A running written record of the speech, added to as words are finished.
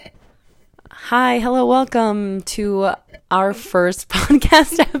Hi, hello, welcome to our first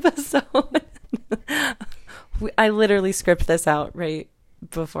podcast episode. I literally scripted this out right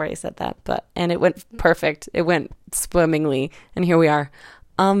before I said that, and it went perfect. It went swimmingly, and here we are.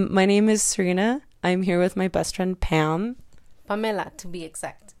 My name is Serena. I'm here with my best friend Pam. Pamela, to be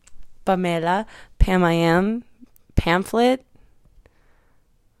exact. Pamela, Pam I am, pamphlet,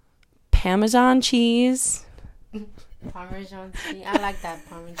 Parmesan cheese. Parmesan cheese. I like that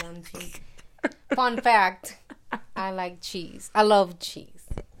Parmesan cheese. Fun fact, I like cheese. I love cheese.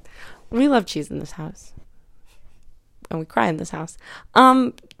 We love cheese in this house. And we cry in this house.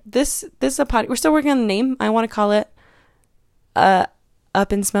 This is a pod. We're still working on the name. I want to call it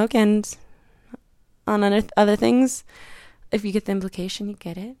Up in Smoke, and on other things. If you get the implication, you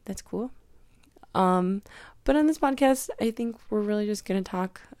get it. That's cool. But on this podcast, I think we're really just going to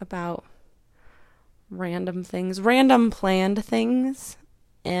talk about random things, random planned things.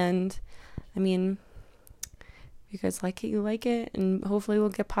 And I mean, if you guys like it, you like it, and hopefully we'll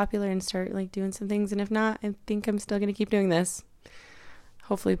get popular and start like doing some things. And if not, I think I'm still going to keep doing this.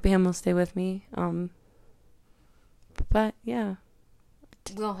 Hopefully Pam will stay with me. But yeah.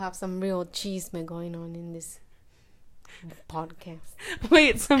 We'll have some real cheeseman going on in this podcast.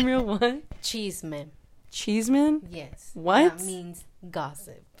 Wait, some real what? Cheeseman. Cheeseman? Yes. What? That means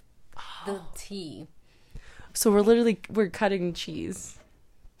gossip. The tea. So we're cutting cheese.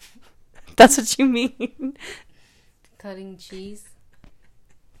 That's what you mean? Cutting cheese?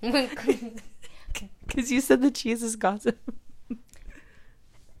 Because you said the cheese is gossip.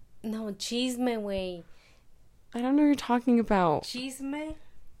 No, cheeseman way. I don't know what you're talking about. Cheeseman?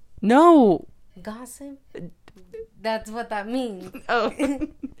 No. Gossip? That's what that means. Oh.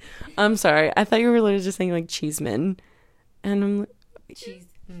 I'm sorry. I thought you were literally just saying like cheeseman. And I'm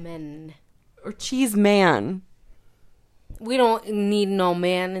Cheeseman. Or cheese man. We don't need no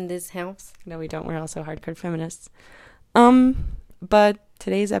man in this house. No, we don't. We're also hardcore feminists. But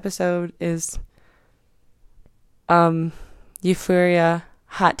today's episode is Euphoria,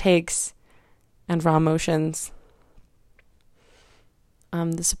 hot takes, and raw emotions.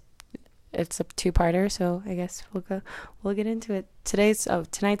 It's a two-parter, so I guess we'll get into it.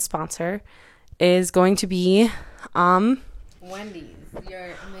 Tonight's sponsor is going to be Wendy's,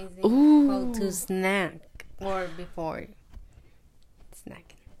 your amazing go-to snack or before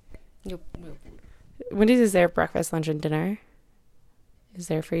snacking. Your food. Wendy's is there breakfast, lunch, and dinner. Is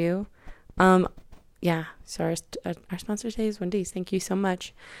there for you? Yeah. So our sponsor today is Wendy's. Thank you so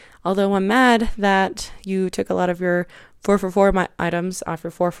much. Although I'm mad that you took a lot of your 4 for 4 items off your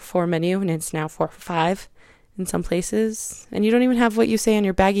 4 for 4 menu, and it's now 4 for 5 in some places, and you don't even have what you say on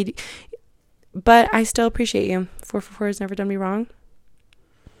your baggie. But I still appreciate you. 4 for 4 has never done me wrong.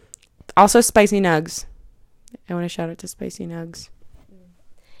 Also, spicy nugs. I want to shout out to spicy nugs.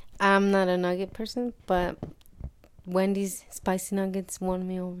 I'm not a nugget person, but Wendy's spicy nuggets won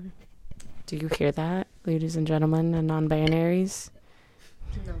me over. Do you hear that, ladies and gentlemen, and non-binaries?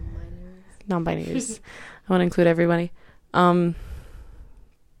 Non-binaries. I want to include everybody. Pamela,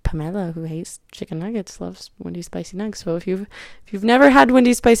 who hates chicken nuggets, loves Wendy's spicy nugs. So if you've never had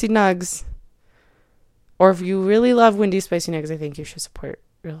Wendy's spicy nugs, or if you really love Wendy's spicy nuggets, I think you should support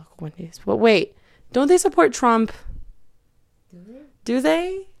your local Wendy's. But wait, don't they support Trump? Do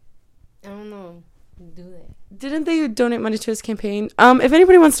they? I don't know. Do they? Didn't they donate money to his campaign? If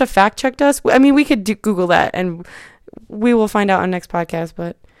anybody wants to fact check us, I mean, we could Google that, and we will find out on next podcast.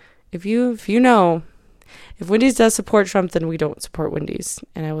 But if you know, if Wendy's does support Trump, then we don't support Wendy's,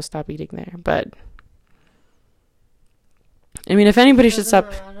 and I will stop eating there. But I mean, if anybody should stop,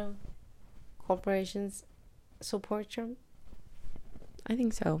 a lot of corporations support Trump. I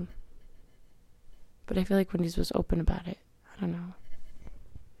think so. But I feel like Wendy's was open about it. I don't know.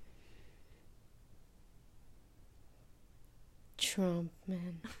 Trump,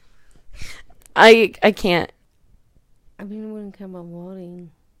 man. I can't. I mean, I wouldn't care about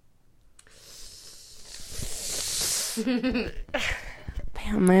voting.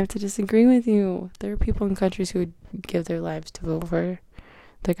 Pam, I have to disagree with you. There are people in countries who would give their lives to vote for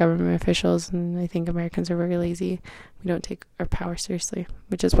the government officials, and I think Americans are very lazy. We don't take our power seriously,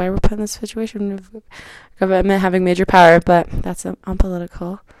 which is why we're put in this situation of government having major power. But that's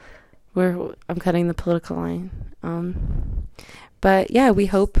unpolitical. I'm cutting the political line. But yeah, we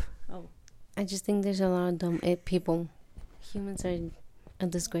hope. Oh, I just think there's a lot of dumb people. Humans are a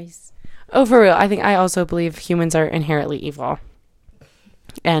disgrace. Oh, for real. I also believe humans are inherently evil.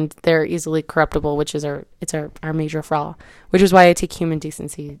 And they're easily corruptible, which is our major flaw. Which is why I take human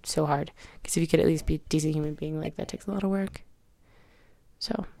decency so hard. Because if you could at least be a decent human being, like, that takes a lot of work.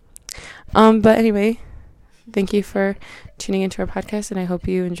 So, but anyway, thank you for tuning into our podcast, and I hope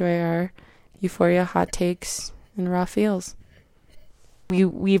you enjoy our Euphoria hot takes and raw feels.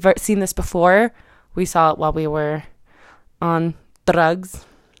 We've seen this before. We saw it while we were on drugs,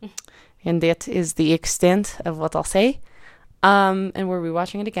 and that is the extent of what I'll say. And we're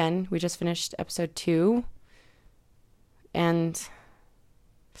rewatching it again. We just finished episode 2, and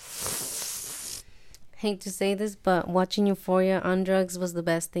hate to say this, but watching Euphoria on drugs was the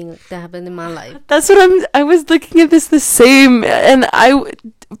best thing that happened in my life. That's what I was looking at this the same, and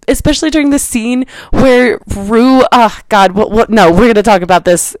especially during the scene where Rue, God, no, we're gonna talk about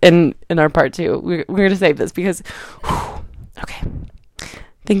this in our part 2. We're gonna save this because, okay.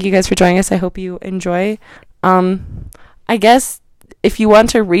 Thank you guys for joining us. I hope you enjoy. I guess if you want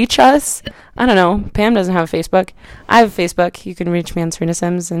to reach us, I don't know. Pam doesn't have a Facebook. I have a Facebook. You can reach me on Serena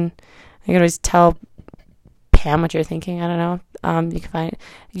Sims, and I can always tell Pam what you're thinking. I don't know.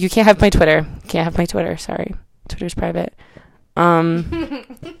 You can't have my Twitter. Sorry. Twitter's private. Serena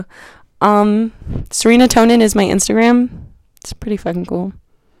Tonin is my Instagram. It's pretty fucking cool.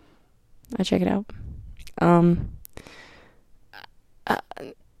 I check it out.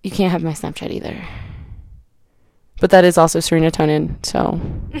 You can't have my Snapchat either. But that is also Serena Tonin, so.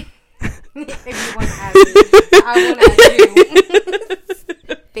 If you want to add me, I want to add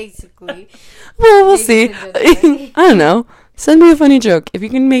you. Basically. Well, we'll see. I don't know. Send me a funny joke.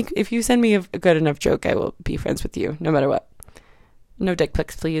 If you send me a good enough joke, I will be friends with you, no matter what. No dick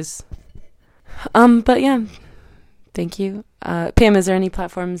pics, please. But yeah. Thank you. Pam, is there any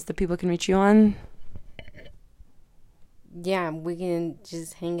platforms that people can reach you on? Yeah, we can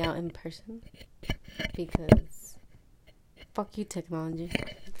just hang out in person. Because fuck you, technology.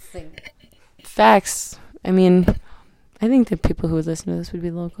 Facts. I mean, I think the people who would listen to this would be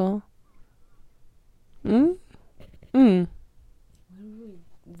local. All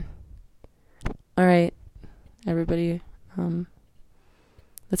right, everybody.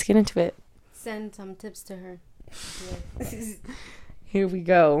 Let's get into it. Send some tips to her. Here we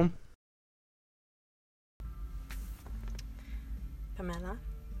go. Pamela.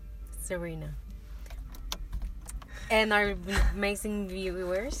 Serena. And our amazing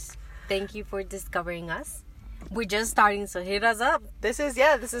viewers, thank you for discovering us. We're just starting, so hit us up. This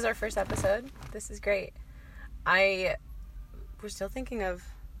is our first episode. This is great. We're still thinking we have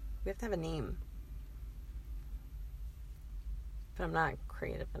to have a name. But I'm not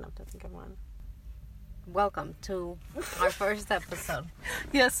creative enough to think of one. Welcome to our first episode.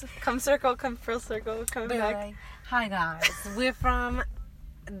 Yes, come circle, come full circle, come back. Like, hi guys, we're from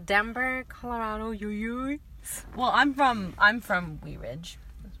Denver, Colorado. Well, I'm from Wheat Ridge.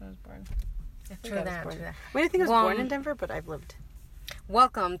 That's where I was born. True that. I think I was born in Denver, but I've lived.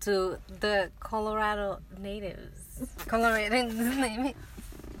 Welcome to the Colorado natives. Coloradans.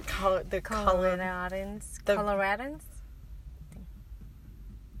 The Coloradans. Coloradans?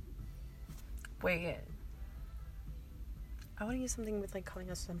 Wait. I want to use something with like calling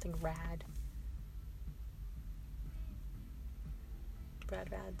us something rad.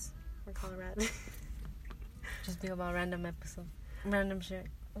 Rads. We're Colorado. Just be about random episode. Random shit.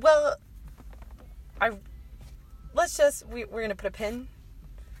 Well, we're going to put a pin.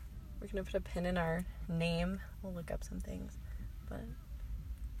 We're going to put a pin in our name. We'll look up some things. But,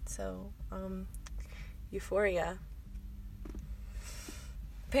 so, Euphoria.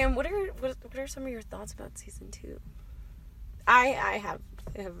 Pam, what are some of your thoughts about season 2? I have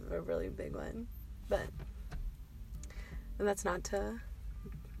a really big one, and that's not to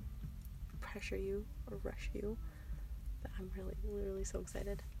pressure you or rush you, but I'm really so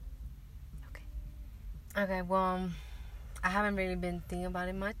excited. Okay, well, I haven't really been thinking about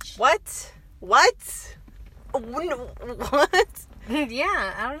it much. What? What?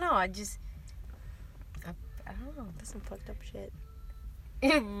 Yeah, I don't know. I don't know. That's some fucked up shit.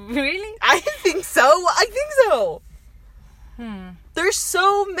 Really? I think so. There's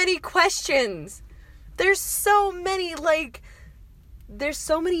so many questions. There's so many,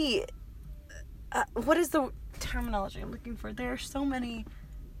 what is the terminology I'm looking for? There are so many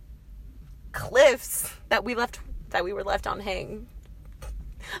cliffs that we were left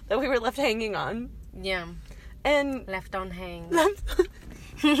hanging on. Yeah. And left on hang.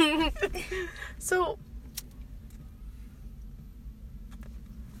 So,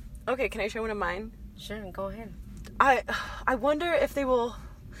 okay, can I share one of mine? Sure, go ahead. I wonder if they will.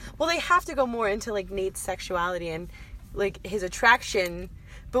 Well, they have to go more into like Nate's sexuality and like his attraction,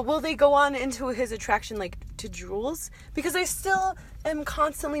 but will they go on into his attraction like to Jules? Because I still am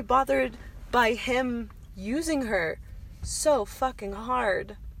constantly bothered by him using her so fucking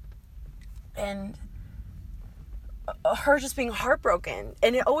hard. And her just being heartbroken.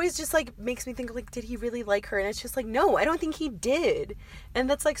 And it always just, like, makes me think, like, did he really like her? And it's just like, no, I don't think he did. And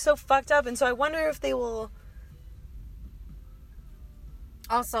that's, like, so fucked up. And so I wonder if they will...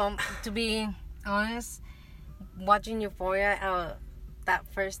 Also, to be honest, watching Euphoria that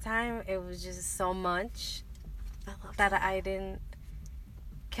first time, it was just so much that I didn't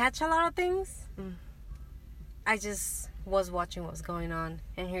catch a lot of things. I just was watching what was going on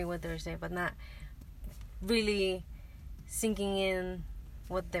and hearing what they were saying, but not really sinking in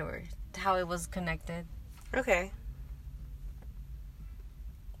what they were, how it was connected. Okay.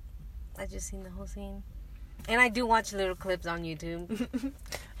 I just seen the whole scene. And I do watch little clips on YouTube.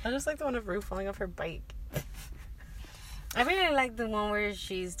 I just like the one of Rue falling off her bike. I really like the one where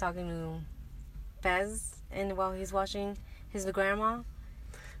she's talking to Fez and while he's watching his grandma.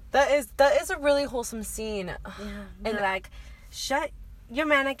 That is a really wholesome scene. Yeah. And like, shut your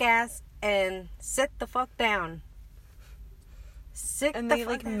manic ass and sit the fuck down. And they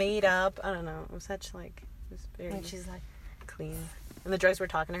like made up. I don't know. It was such like, it was very. And she's like clean. And the drugs were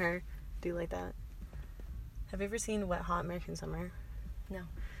talking to her. Do you like that? Have you ever seen Wet Hot American Summer? No.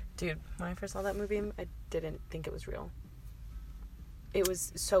 Dude, when I first saw that movie, I didn't think it was real. It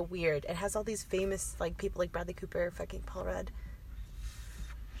was so weird. It has all these famous like people like Bradley Cooper, fucking Paul Rudd,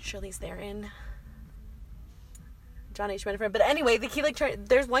 Charlize Theron, John H. Benford. But anyway, he like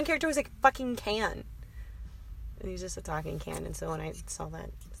there's one character who's like fucking can, and he's just a talking can. And so when I saw that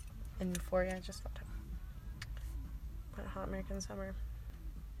in Euphoria, I just thought, Wet Hot American Summer.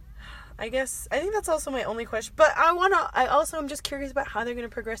 I think that's also my only question. But I'm just curious about how they're going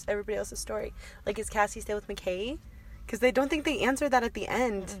to progress everybody else's story. Like, is Cassie stay with McKay? Because they don't think they answered that at the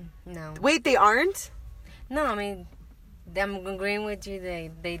end. No. Wait, they aren't? No, I mean, I'm agreeing with you.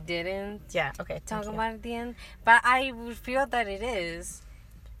 They didn't. Yeah, okay. Talk about it at the end. But I would feel that it is.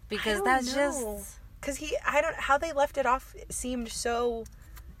 Because that's just... Because how they left it off seemed so...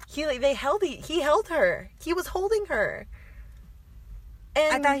 He held her. He was holding her.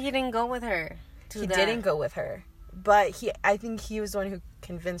 And I thought he didn't go with her. He didn't go with her. But I think he was the one who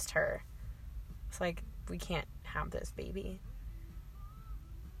convinced her. It's like, we can't have this baby.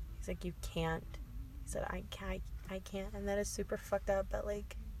 He's like, you can't. He said, I can't. And that is super fucked up. But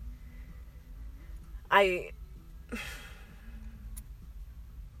like, I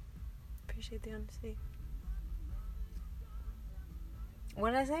appreciate the honesty.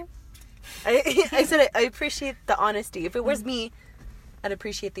 What did I say? I said I appreciate the honesty. If it was me, I'd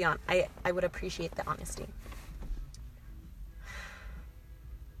appreciate I would appreciate the honesty.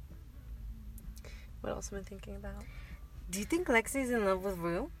 What else am I thinking about? Do you think Lexi's in love with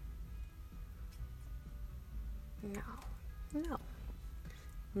Rue?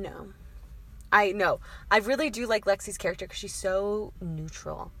 No. I really do like Lexi's character because she's so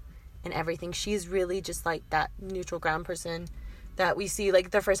neutral in everything. She's really just like that neutral ground person that we see. Like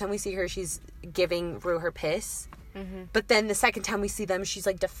the first time we see her, she's giving Rue her piss. Mm-hmm. But then the second time we see them, she's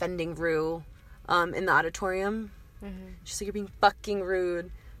like defending Rue in the auditorium. Mm-hmm. She's like, you're being fucking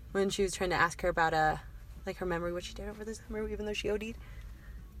rude, when she was trying to ask her about like her memory, what she did over the summer, even though she OD'd.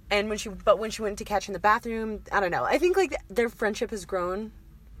 And when she went to catch her in the bathroom, I don't know. I think like their friendship has grown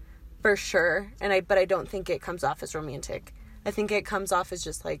for sure, but I don't think it comes off as romantic. I think it comes off as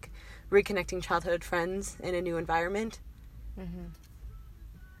just like reconnecting childhood friends in a new environment. Mm-hmm.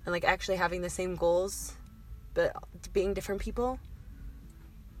 And like actually having the same goals, but being different people.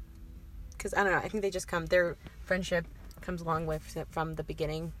 Because I don't know, I think their friendship comes a long way from the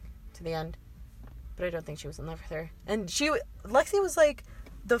beginning to the end. But I don't think she was in love with her. And Lexi was like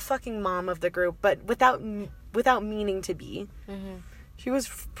the fucking mom of the group, but without meaning to be. Mm-hmm. She was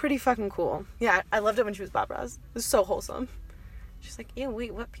pretty fucking cool. Yeah, I loved it when she was Bob Ross. It was so wholesome. She's like, ew,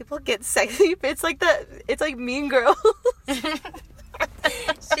 wait, what? People get sexy? It's like Mean Girls.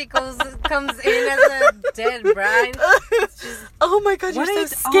 She comes in as a dead bride. Oh my god, you're so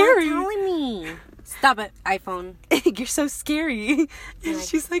scary. What are you telling me? Stop it, iPhone. You're so scary. And like,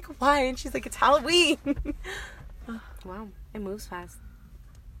 she's like, why? And she's like, it's Halloween. Wow, it moves fast.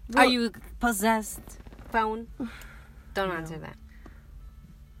 Well, are you possessed, phone? Don't answer that.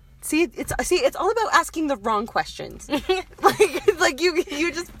 See, it's all about asking the wrong questions. like you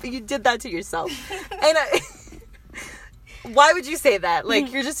did that to yourself. And why would you say that?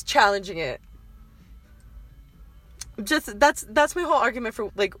 Like, you're just challenging it. Just that's my whole argument for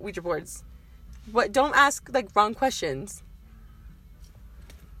like Ouija boards. Don't ask like wrong questions.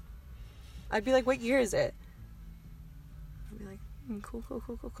 I'd be like, what year is it? I'd be like,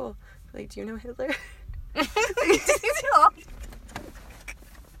 cool. Like, do you know Hitler?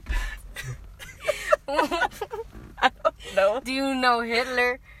 I don't know. Do you know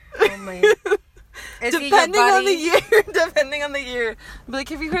Hitler? Oh my. Is he your Depending on the buddy? year. Depending on the year. Be like,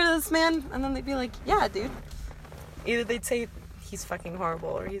 have you heard of this man? And then they'd be like, yeah, dude. Either they'd say he's fucking horrible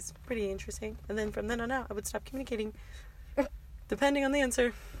or he's pretty interesting. And then from then on out, I would stop communicating. Depending on the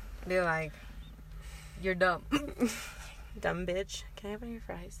answer. They're like, you're dumb. Dumb bitch. Can I have one of your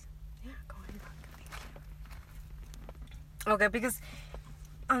fries? Yeah, go ahead. Okay, because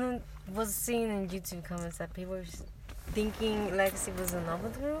I was seeing in YouTube comments that people were just thinking Lexi was in love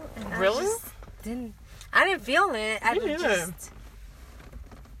with her. And Really? I didn't feel it. I Me neither. just...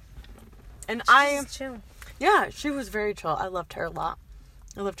 And Just chill. Yeah, she was very chill. I loved her a lot.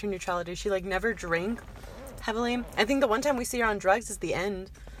 I loved her neutrality. She, like, never drank heavily. I think the one time we see her on drugs is the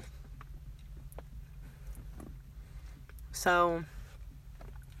end. So,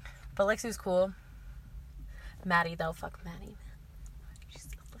 but Lexi was cool. Maddie, though, fuck Maddie. She's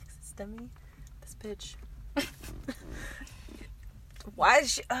Alexis dummy. This bitch. Why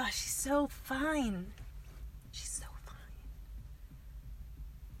is she? Oh, she's so fine. She's so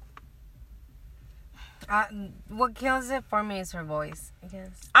fine. What kills it for me is her voice.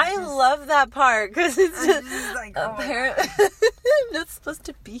 I love that part because it's just like, oh apparently I'm not supposed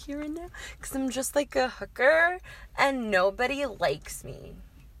to be here right now because I'm just like a hooker and nobody likes me.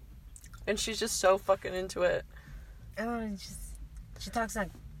 And she's just so fucking into it. Oh, she talks like...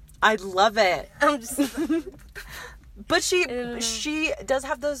 I love it. I'm just... But she does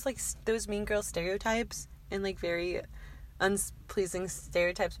have those, like, those mean girl stereotypes and, like, very unpleasing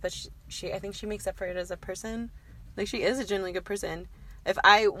stereotypes, but she I think she makes up for it as a person. Like, she is a genuinely good person.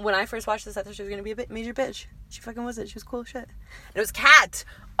 When I first watched this, I thought she was gonna be a major bitch. She fucking wasn't. She was cool as shit. And it was Kat.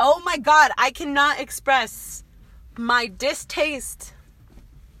 Oh my god, I cannot express my distaste.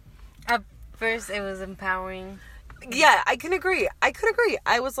 At first, it was empowering. Yeah, I could agree.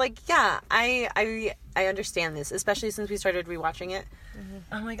 I was like, yeah, I understand this, especially since we started rewatching it. Mm-hmm.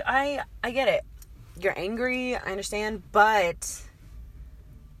 I'm like, I get it. You're angry, I understand, but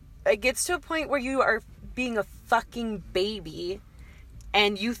it gets to a point where you are being a fucking baby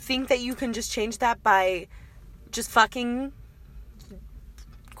and you think that you can just change that by just fucking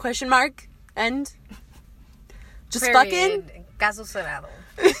question mark and just Period. fucking Caso cerrado.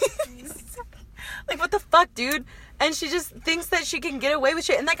 Like, what the fuck, dude? And she just thinks that she can get away with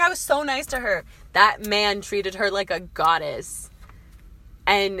shit. And that guy was so nice to her. That man treated her like a goddess.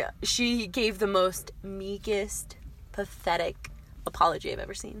 And she gave the most meekest, pathetic apology I've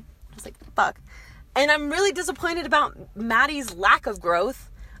ever seen. I was like, fuck. And I'm really disappointed about Maddie's lack of growth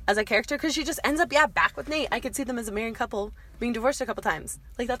as a character. Because she just ends up, back with Nate. I could see them as a married couple being divorced a couple times.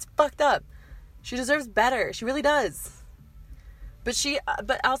 Like, that's fucked up. She deserves better. She really does.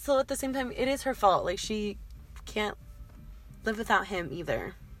 But also at the same time, it is her fault. Like, she can't live without him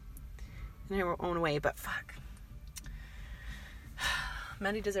either. In her own way, but fuck.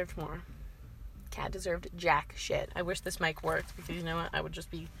 Maddie deserved more. Kat deserved jack shit. I wish this mic worked, because you know what? I would just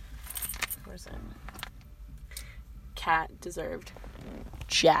be... Where's it? Kat deserved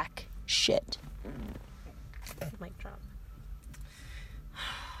jack shit. Mic drop.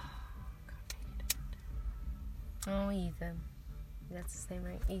 Oh, Ethan. That's his name,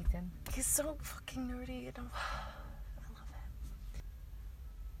 right? Ethan. He's so fucking nerdy. I love it.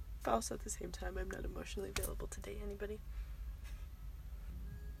 But also at the same time, I'm not emotionally available to date anybody.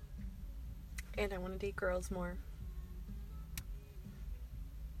 And I want to date girls more.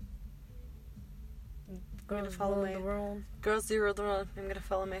 Girls gonna follow rule the world. Girls rule the world. I'm gonna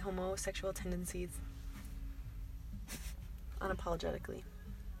follow my homosexual tendencies. Unapologetically.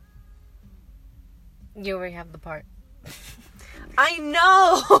 You already have the part. I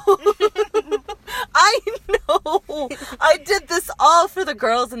know! I know! I did this all for the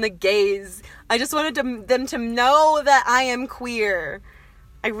girls and the gays. I just wanted them to know that I am queer.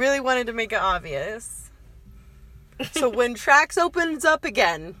 I really wanted to make it obvious. So when Trax opens up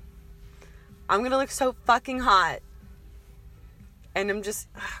again, I'm gonna look so fucking hot. And I'm just,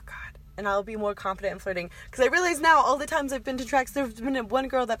 oh god. And I'll be more confident in flirting. Because I realize now, all the times I've been to Trax, there's been one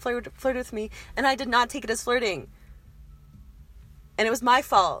girl that flirted with me, and I did not take it as flirting. And it was my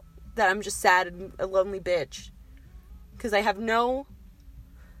fault that I'm just sad and a lonely bitch. Because I have a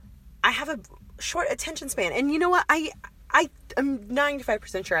short attention span. And you know what? I am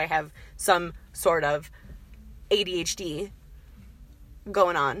 95% sure I have some sort of ADHD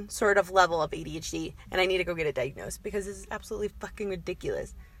going on. Sort of level of ADHD. And I need to go get it diagnosed. Because this is absolutely fucking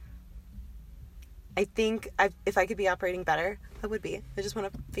ridiculous. I think if I could be operating better, I would be. I just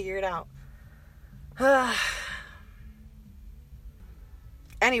want to figure it out.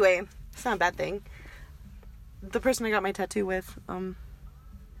 Anyway, it's not a bad thing. The person I got my tattoo with,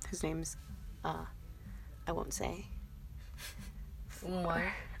 his name's, I won't say. What?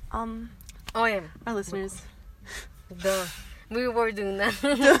 Oh yeah, our listeners. duh. We were doing that.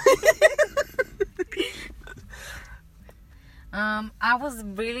 I was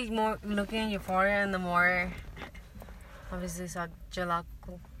really more looking at Euphoria and the more obviously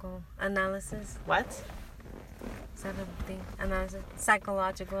psychological analysis. What? Is that a thing? Analysis?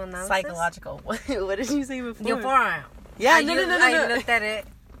 Psychological analysis? Psychological. What did you say before? Euphoria. Yeah, I no. looked at it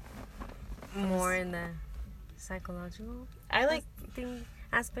more in the psychological thing,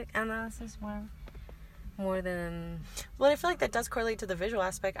 aspect, analysis, whatever. More than... Well, I feel like that does correlate to the visual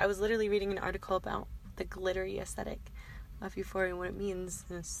aspect. I was literally reading an article about the glittery aesthetic of Euphoria and what it means.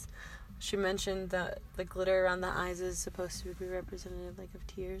 And she mentioned that the glitter around the eyes is supposed to be representative, like, of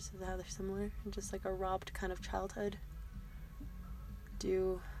tears, of how they're similar, and just like a robbed kind of childhood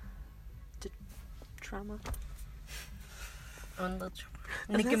due to trauma. On the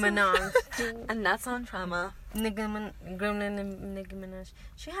Nicki Minaj. And that's on trauma. Nicki Minaj.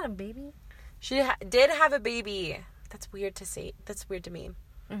 She had a baby? She did have a baby. That's weird to say. That's weird to me.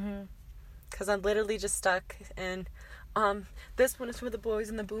 Mm-hmm. Because I'm literally just stuck in... this one is for the boys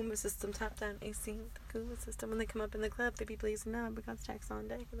in the boomer system, top down AC, the cooler system. When they come up in the club, they be blazing out because tracks on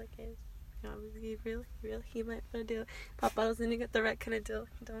deck. Like, hey, you know, you really, you might want to do it. Pop bottles and you get the right kind of deal.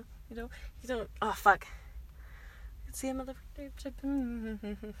 You don't. Oh, fuck. You can see a motherfucker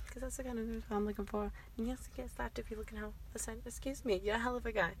because that's the kind of news I'm looking for. And yes, you get slapped if you looking how the side. Excuse me, you're a hell of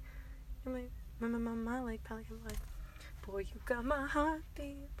a guy. You're my like pelican boy. Boy, you got my heart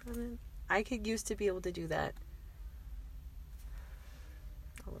deep. I used to be able to do that.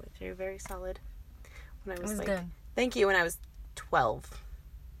 All the way through, very solid. When I was like, good. Thank you. When I was 12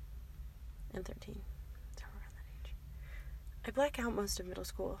 and 13, so around that age, I black out most of middle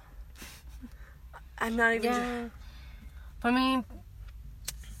school. I'm not even. Yeah. For me,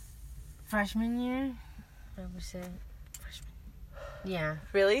 freshman year, I would say freshman. Yeah.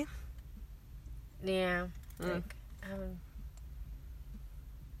 Really? Yeah. Like I have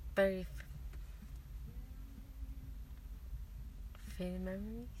very faded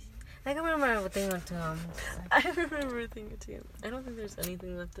memories. Like I remember everything or two. I remember everything or two. I don't think there's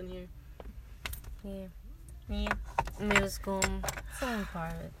anything left in here. Yeah. Middle school. Some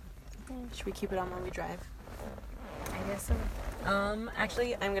part of it. Should we keep it on while we drive? I guess so.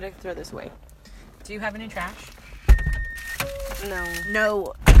 Actually, I'm gonna throw this away. Do you have any trash?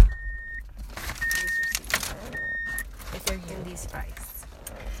 No. If they're In these fries.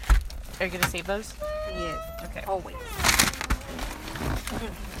 Are you gonna save those? Yeah. Okay. Always.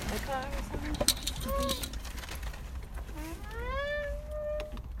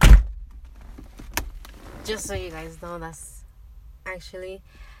 Just so you guys know, that's actually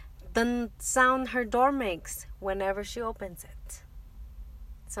the sound her door makes whenever she opens it.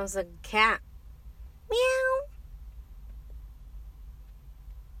 Sounds like a cat. Meow.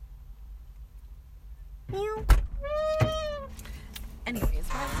 Meow. Anyways,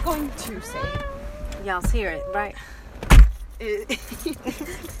 what I was going to say, Y'all hear it, right?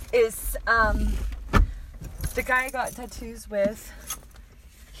 is the guy I got tattoos with,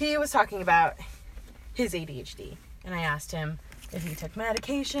 he was talking about his ADHD, and I asked him if he took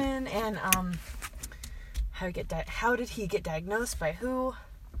medication and how did he get diagnosed by who?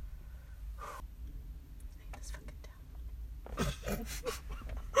 This fucking town.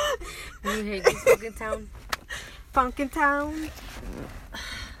 You hate this fucking town. Funkin' town.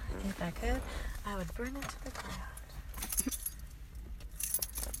 If I could, I would burn it to the ground.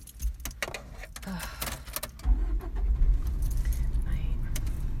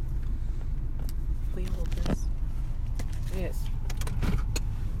 Will you hold this? Yes.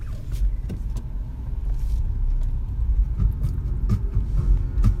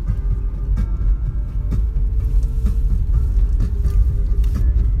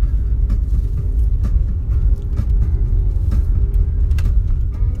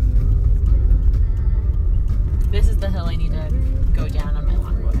 This is the hill I need to go down on my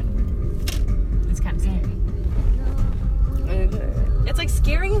longboard. It's kind of scary. It's like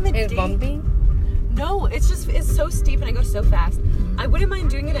scary in the day. It's bumpy? No, it's so steep and I go so fast. I wouldn't mind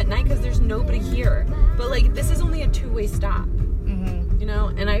doing it at night because there's nobody here. But like, this is only a 2-way stop. Mm-hmm. You know,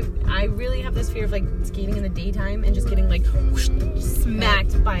 and I really have this fear of like skating in the daytime and just getting like whoosh,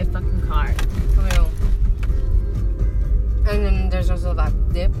 smacked by a fucking car. For real. And then there's also that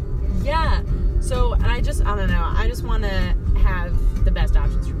dip. Yeah. So, and I don't know. I just want to have the best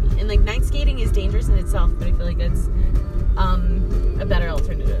options for me. And like, night skating is dangerous in itself, but I feel like it's a better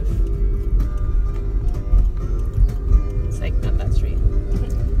alternative. It's like not that street.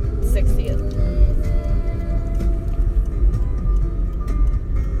 60th.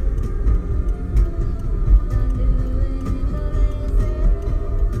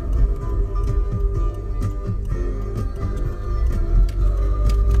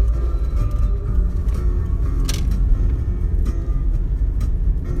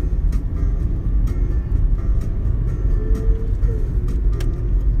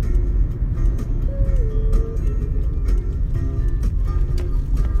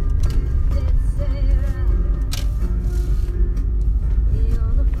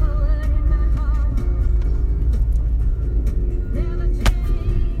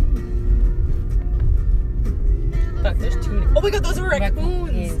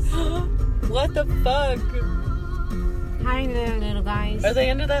 Hi there, little guys. Are they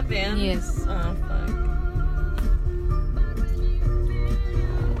under that van? Yes. Oh, fuck.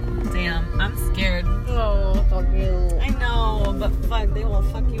 Damn, I'm scared. Oh, fuck you. I know, but fuck, they will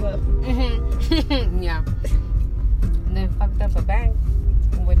fuck you up. Yeah. They fucked up a bank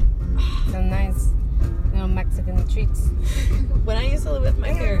with some nice little Mexican treats. When I used to live with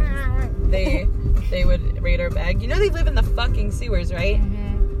my parents, they would raid our bag. You know they live in the fucking sewers, right?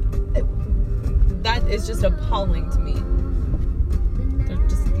 That is just appalling to me. They're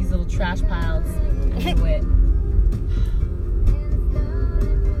just these little trash piles into it.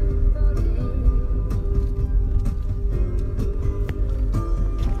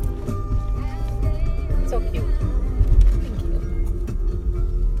 So cute. Thank you.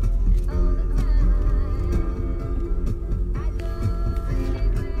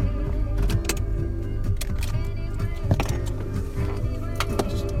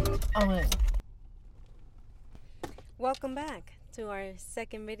 Oh. Welcome back to our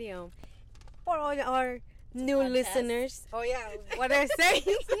second video. For all our new podcast. listeners. Oh yeah, what I say?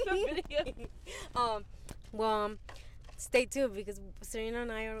 Well, stay tuned because Serena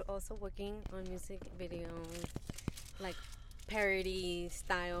and I are also working on music videos, like parody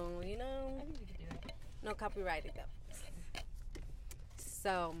style, you know. I think we could do it. No copyrighted though.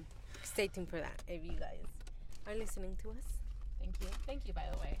 So stay tuned for that if you guys are listening to us. Thank you. Thank you, by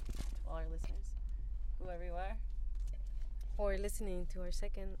the way, to all our listeners, whoever you are. For listening to our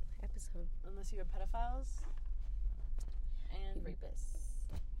second episode. Unless you're pedophiles and rapists,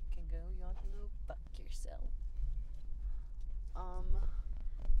 can go y'all can go fuck yourself.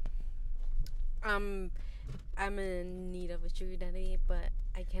 I'm in need of a sugar daddy, but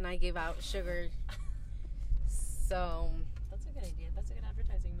I cannot give out sugar. So That's a good idea. That's a good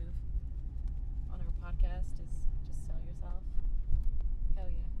advertising move on our podcast. Is just sell yourself. Hell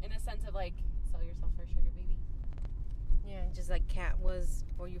yeah! In a sense of like sell yourself for a sugar baby. yeah, just like Kat was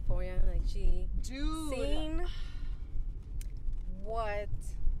for Euphoria, like she seen what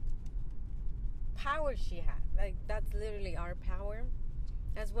power she had. Like that's literally our power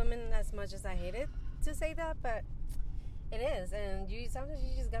as women. As much as I hate it to say that, but it is, and sometimes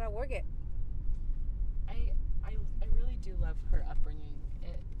you just gotta work it. I really do love her upbringing.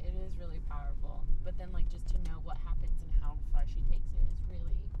 It is really powerful. But then like just to know what happens and how far she takes it is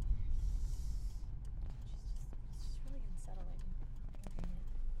really it's just really unsettling.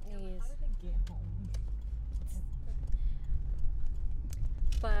 Yes. How did I get home?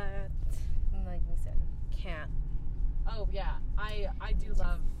 But like we said, Kat. Oh yeah, I do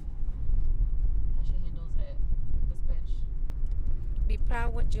love how she handles it. This bitch. Be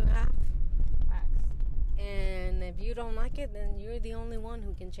proud what you have. Facts. And if you don't like it, then you're the only one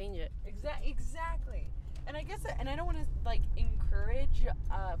who can change it. Exactly. And I guess, and I don't want to like encourage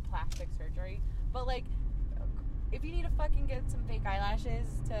plastic surgery, but like, if you need to fucking get some fake eyelashes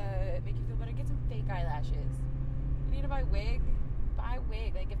to make you feel better, get some fake eyelashes. You need to buy wig, buy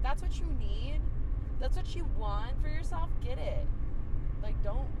wig. Like if that's what you need, that's what you want for yourself, get it. Like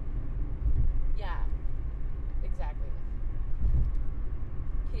don't. Yeah. Exactly.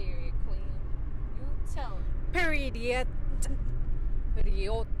 Period, queen. You tell me. Period.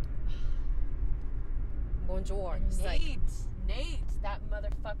 Bonjour. It's like, Nate, that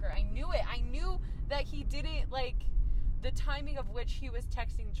motherfucker. I knew it. I knew that he didn't, like, the timing of which he was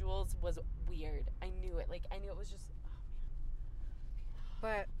texting Jules was weird. I knew it. Like, I knew it was just,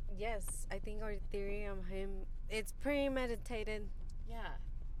 but yes, I think our theory on him, it's premeditated. yeah.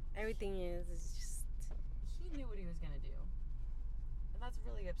 Everything is just. He knew what he was going to do. And that's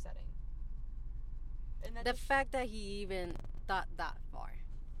really upsetting. And that The fact that he even thought that far.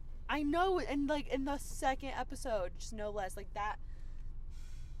 I know, and like in the second episode, just no less, like that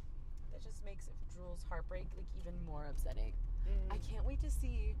just makes Jules' heartbreak like even more upsetting. I can't wait to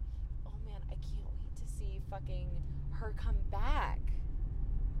see, oh man, I can't wait to see fucking her come back.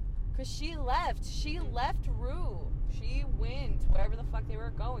 Cause she left Rue. She went wherever the fuck they were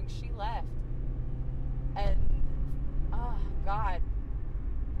going, she left. And, oh God.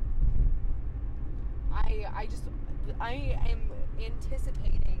 I am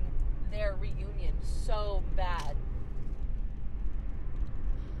anticipating their reunion so bad.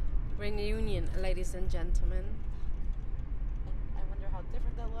 Reunion, ladies and gentlemen. And I wonder how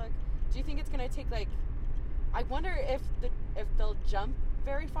different they'll look. Do you think it's gonna take like? I wonder if they'll jump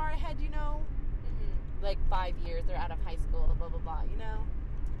very far ahead. You know, like 5 years. They're out of high school. Blah blah blah. You know.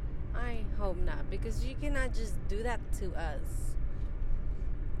 I hope not, because you cannot just do that to us.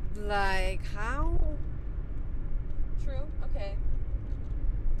 Like how? True. Okay.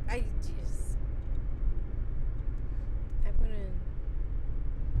 I wouldn't.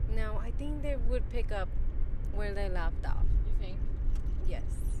 No, I think they would pick up where they left off. You think? Yes.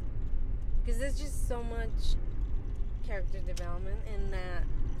 Because there's just so much character development in that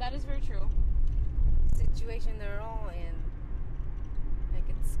That is very true. situation they're all in. Like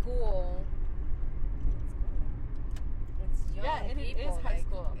at school. It's young Yeah, and people. it is high like,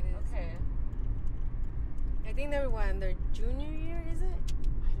 school. it is. Okay. I think they were in their junior year, is it?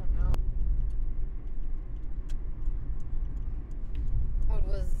 I don't know. What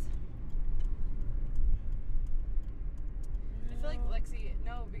was... I feel like Lexi.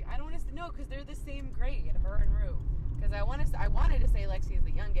 No, I don't want to. No, because they're the same grade, her and Rue. Because I wanted to say Lexi is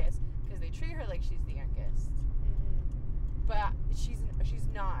the youngest because they treat her like she's the youngest, but she's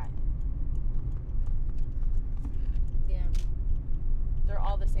not. Yeah. They're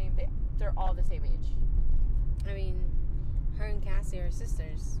all the same. They're all the same age. I mean, her and Cassie are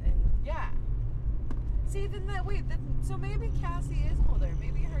sisters, and Yeah. See, so maybe Cassie is older.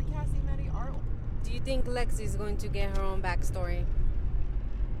 Maybe her and Cassie and Maddie are older. do you think Lexi's going to get her own backstory?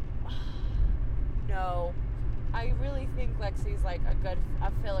 No. I really think Lexi's like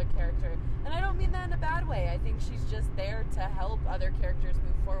a filler character. And I don't mean that in a bad way. I think she's just there to help other characters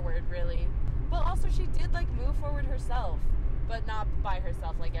move forward, really. But also she did like move forward herself, but not by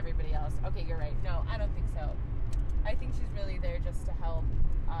herself like everybody else. Okay, you're right. No, I don't think so. I think she's really there just to help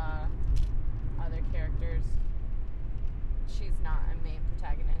other characters. She's not a main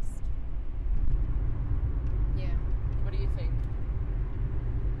protagonist. Yeah. What do you think?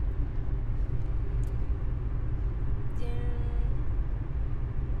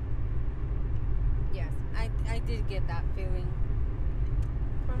 Yes, I did get that feeling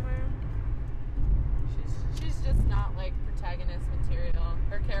from her. She's just not like protagonist material.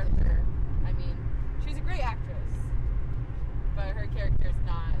 Her character, I mean, she's a great actress, but her character is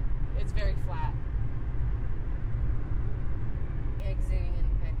not. It's very flat. Exiting in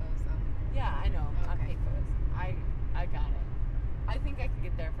Pecos. Yeah, I know. On Okay. Pecos. I got it. I think I could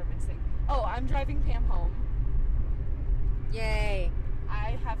get there from Instinct. Oh, I'm driving Pam home. Yay.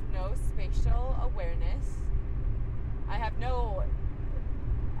 I have no spatial awareness. I have no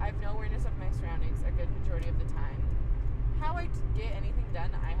awareness of my surroundings a good majority of the time. How I get anything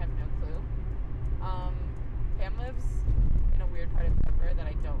done, I have no clue. Pam lives in a weird part of Denver that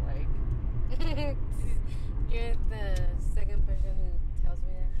I don't like. You're the second person who tells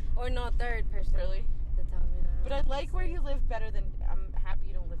me that. Or no, third person. Really? That tells me that. But I like where you live better than... I'm happy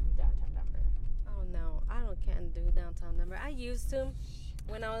you don't live in downtown Denver. Oh no, can't do downtown Denver. I used to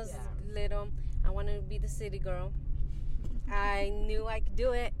when I was little. I wanted to be the city girl. I knew I could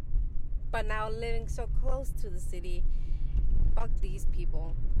do it, but now living so close to the city, fuck these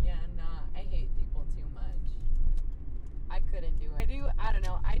people. Yeah, nah, I hate people too much. I couldn't do it. I don't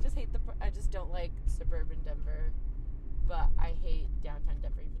know. I just don't like suburban Denver, but I hate downtown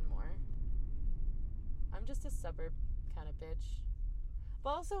Denver even more. I'm just a suburb kind of bitch. But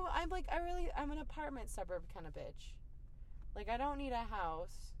also, I'm an apartment suburb kind of bitch. Like, I don't need a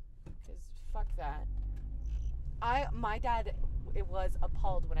house, because fuck that. My dad, it was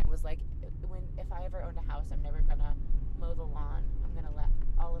appalled when I was like, if I ever owned a house, I'm never gonna mow the lawn. I'm gonna let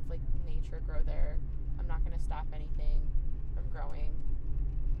all of, like, nature grow there. I'm not gonna stop anything from growing.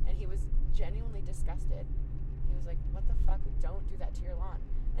 And he was genuinely disgusted. He was like, what the fuck? Don't do that to your lawn.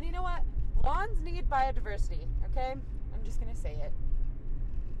 And you know what? Lawns need biodiversity, okay? I'm just gonna say it.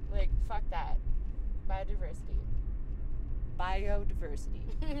 Like, fuck that. Biodiversity. Biodiversity.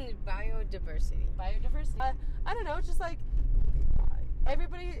 I don't know, just like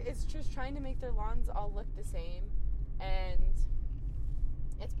everybody is just trying to make their lawns all look the same, and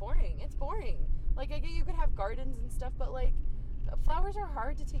it's boring. Like, I get you could have gardens and stuff, but like flowers are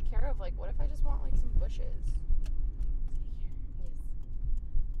hard to take care of. Like, what if I just want like some bushes? Yes.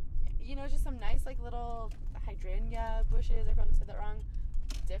 You know, just some nice like little hydrangea bushes. I probably said that wrong.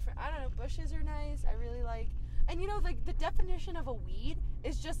 Different, I don't know, bushes are nice. I really like. And you know, like, the definition of a weed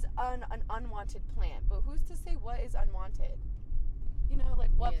is just an unwanted plant. But who's to say what is unwanted? You know, like,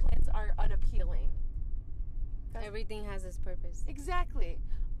 what plants are unappealing? Everything has its purpose. Exactly.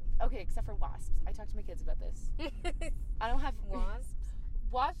 Okay, except for wasps. I talk to my kids about this. I don't have... Wasps?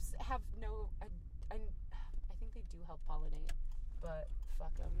 Wasps have no... I think they do help pollinate, but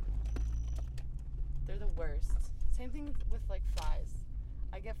fuck them. They're the worst. Same thing with, like, flies.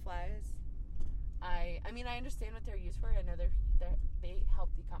 I get flies. I mean, I understand what they're used for. I know they help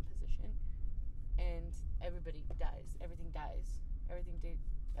decomposition, and everybody dies. Everything dies. Everything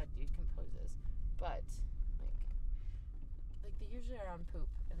decomposes. But like they usually are on poop,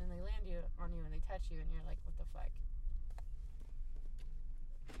 and then they land on you, and they touch you, and you're like, what the fuck?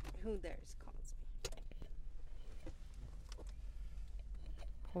 Who dares calls me?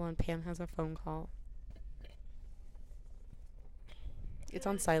 Hold on, Pam has a phone call. It's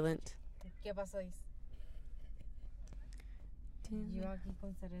on silent. ¿Qué pasó, Is? You aquí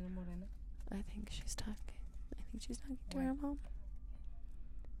con Serena Morena? I think she's talking. To her mom.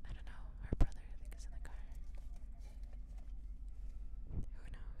 I don't know. Her brother, I think, is in the car. Who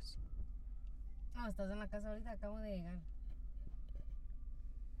knows? No, estás en la casa ahorita. Acabo de llegar.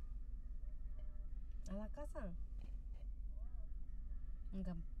 ¿A la casa?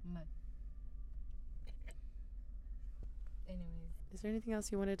 Okay, bye. Anyways. Is there anything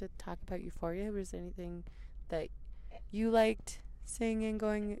else you wanted to talk about Euphoria? Was there anything that you liked seeing and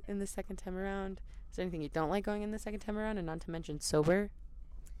going in the second time around? Is there anything you don't like going in the second time around? And not to mention sober?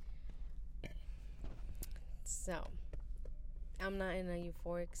 So, I'm not in a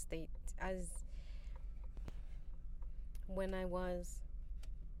euphoric state. As when I was,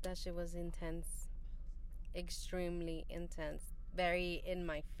 that shit was intense. Extremely intense. Very in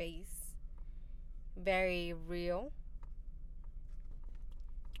my face. Very real.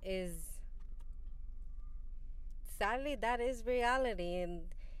 Sadly, that is reality, and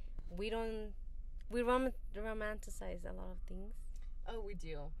we romanticize a lot of things. Oh, we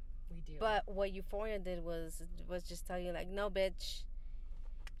do. But what Euphoria did was just tell you, like, no, bitch.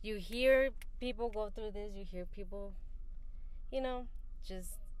 You hear people go through this. You hear people,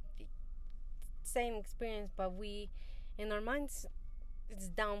 just same experience. But we, in our minds, it's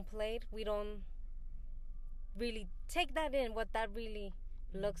downplayed. We don't really take that in, what that really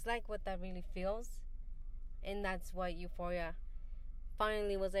looks like, what that really feels. And that's what Euphoria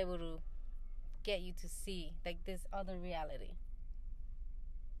finally was able to get you to see, like, this other reality.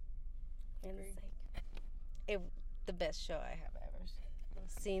 And it's like the best show I have ever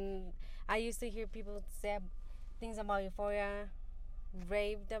seen. I used to hear people say things about Euphoria,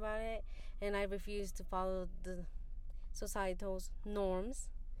 raved about it, and I refused to follow the societal's norms.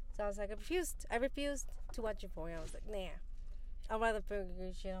 So I was like, I refused to watch Euphoria. I was like, nah, I'd rather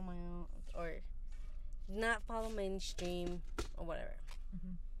figure shit on my own, or not follow mainstream, or whatever.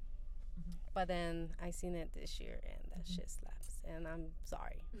 Mm-hmm. Mm-hmm. But then I seen it this year, and that shit slaps, and I'm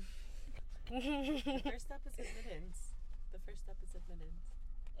sorry. The first step is admittance.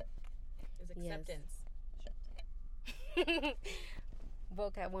 Is acceptance. Yes.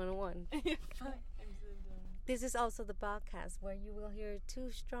 Vocab 101. This is also the podcast where you will hear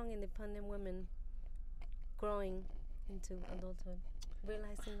two strong, independent women growing into adulthood,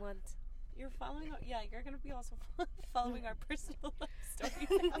 realizing what you're following. You're going to be also following our personal life stories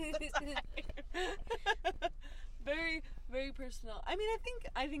all the time. Very, very personal. I mean,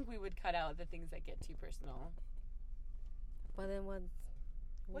 I think we would cut out the things that get too personal. But then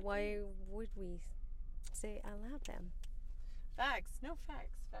why would we say out loud then? Facts. No,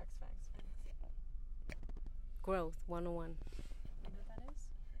 facts. Facts. Growth 101. You know what that is?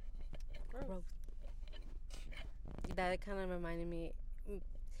 Growth. That kind of reminded me.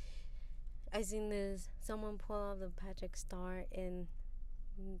 I seen someone pull off the Patrick Star in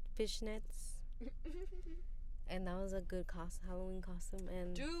fishnets. And that was a good Halloween costume.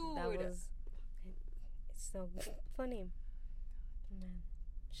 And dude, that was so funny. Man.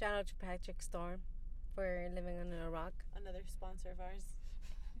 Shout out to Patrick Star for living under a rock. Another sponsor of ours.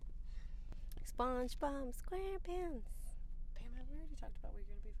 SpongeBob SquarePants. Pam, we already talked about what you're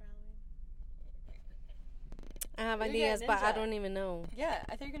going to be for Halloween. I have ideas, but I don't even know. Yeah,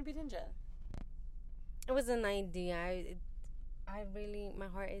 I thought you were going to be ninja. It was an idea. I really, my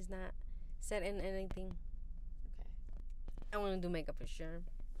heart is not set in anything. Okay. I want to do makeup for sure.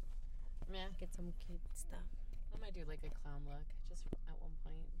 Yeah. Get some cute stuff. I might do like a clown look, just at one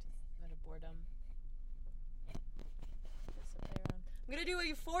point, just out of boredom. Just to play around. I'm gonna do a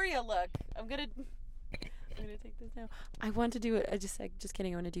Euphoria look. I'm gonna take this now. I want to do it. Just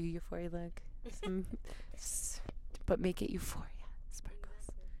kidding. I want to do a Euphoria look. But make it Euphoria.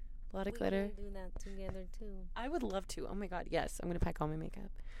 Sparkles. A lot of glitter. We can do that together too. I would love to. Oh my god, yes. I'm gonna pack all my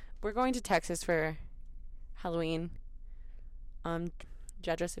makeup. We're going to Texas for Halloween.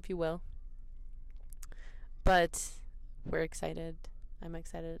 Judge us if you will. But we're excited. I'm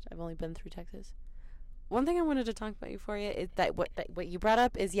excited. I've only been through Texas. One thing I wanted to talk about Euphoria is that what you brought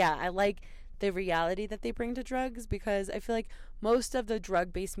up is, I like the reality that they bring to drugs, because I feel like most of the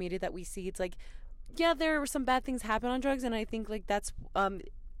drug-based media that we see, it's like, there are some bad things happen on drugs, and I think like that's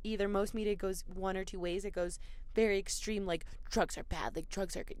either most media goes one or two ways. It goes very extreme, like drugs are bad, like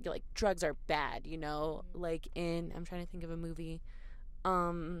drugs are bad, like in, I'm trying to think of a movie, I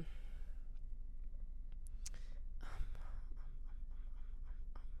don't know.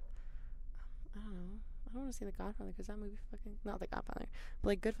 I don't want to see The Godfather, because that movie fucking... Not The Godfather. But,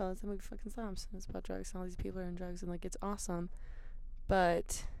 like, Goodfellas, that movie fucking slaps. And it's about drugs, and all these people are in drugs, and, like, it's awesome.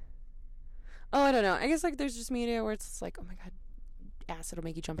 But I don't know. I guess like there's just media where it's just like, oh my god, acid will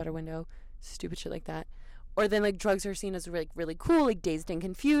make you jump out a window, stupid shit like that. Or then like drugs are seen as really cool, like Dazed and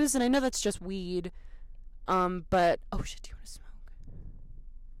Confused, and I know that's just weed. But oh shit, do you want to smoke?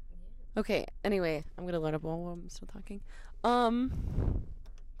 Yeah. Okay. Anyway, I'm gonna let up while I'm still talking.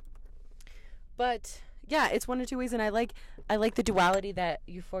 But yeah, it's one or two ways, and I like the duality that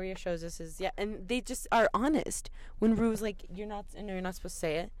Euphoria shows us. Is and they just are honest. When Rue's like, you're not supposed to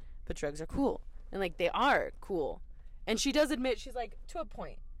say it, but drugs are cool, and like they are cool, and she does admit, she's like, to a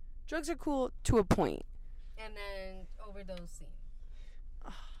point, drugs are cool to a point. And then overdose scene.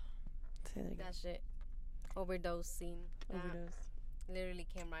 Say that again. That shit. Overdose scene. Overdose. Literally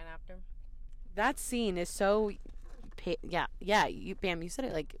came right after. That scene is so. Yeah. You, Bam. You said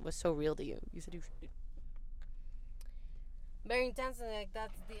it like it was so real to you. You said you. Very intense, and like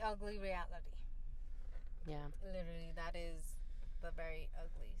that's the ugly reality. Yeah. Literally, that is the very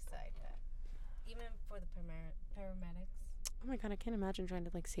ugly side. That even for the paramedics. Oh my god, I can't imagine trying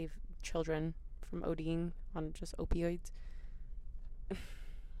to like save children from ODing on just opioids.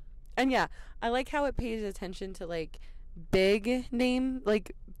 And yeah, I like how it pays attention to like big name,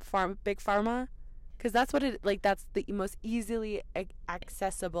 like big pharma, because that's what it like. That's the most easily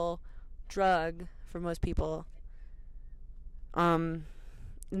accessible drug for most people. And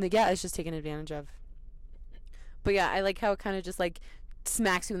it's just taken advantage of. But yeah, I like how it kind of just like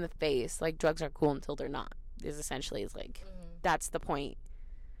smacks you in the face. Like drugs are cool until they're not. Is essentially is like that's the point.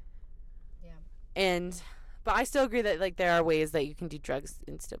 Yeah. But I still agree that like there are ways that you can do drugs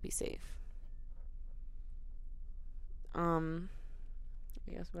and still be safe. I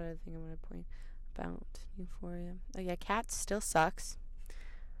guess what other thing I want to point about Euphoria. Oh yeah, Cat still sucks.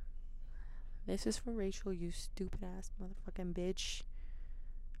 This is for Rachel, you stupid ass motherfucking bitch.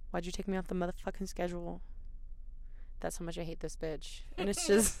 Why'd you take me off the motherfucking schedule? That's how much I hate this bitch. And it's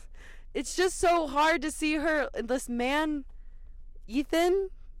just so hard to see her, this man, Ethan,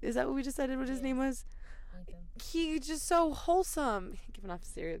 is that what we just said what his name was? Ethan. He's just so wholesome. Giving off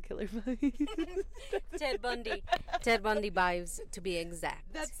serial killer vibes. Ted Bundy vibes, to be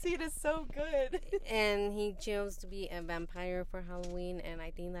exact. That scene is so good. And he chose to be a vampire for Halloween, and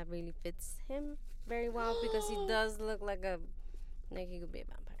I think that really fits him very well because he does look like he could be a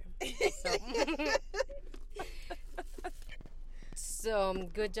vampire. So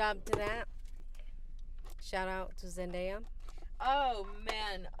good job to that. Shout out to Zendaya. Oh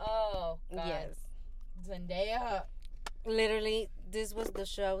man. Oh God. Yes. Zendaya. Literally, this was the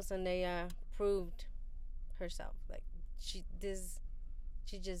show Zendaya proved herself. Like she just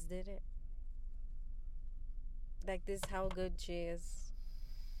did it. Like this, how good she is.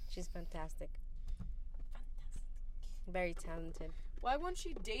 She's fantastic. Very talented. Why won't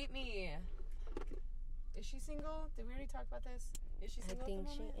she date me? Is she single? Did we already talk about this? Is she single? I think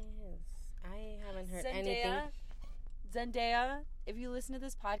she is. I haven't heard anything. Zendaya, if you listen to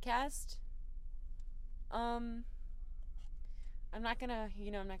this podcast, I'm not gonna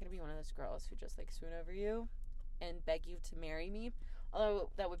be one of those girls who just like swoon over you and beg you to marry me. Although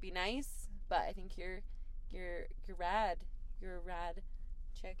that would be nice, but I think you're rad. You're a rad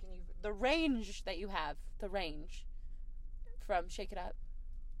chick, and the range that you have, from Shake It Up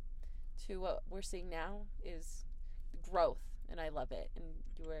to what we're seeing now is growth, and I love it. And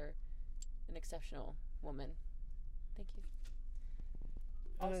you are an exceptional woman. Thank you.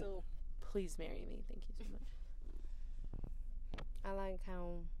 Also, please marry me. Thank you so much. I like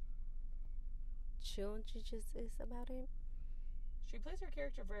how chill she just is about it. She plays her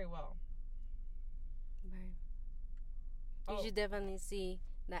character very well. Right. You should definitely see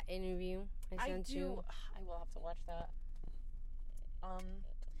that interview I sent you. I will have to watch that.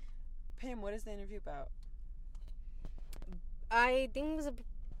 Pam, what is the interview about? I think it was a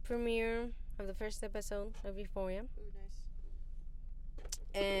premiere of the first episode of Euphoria. Ooh, nice.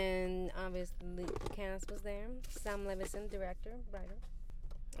 And obviously the cast was there. Sam Levinson, director, writer.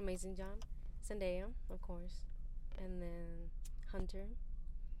 Amazing job. Zendaya, of course. And then Hunter.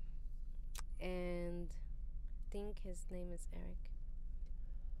 And I think his name is Eric.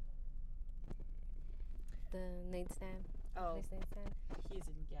 The Nate Stan. Oh. Nate Stan. He was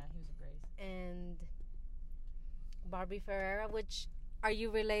a Grace. And Barbie Ferreira, which, are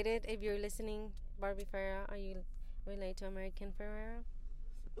you related, if you're listening, Barbie Ferreira, are you related to American Ferreira?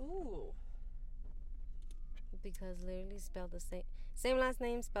 Ooh. Because literally spelled the same last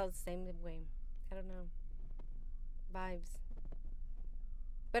name, spelled the same way. I don't know. Vibes.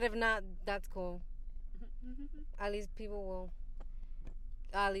 But if not, that's cool. At least people will.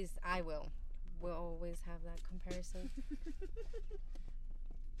 At least I will. We'll always have that comparison.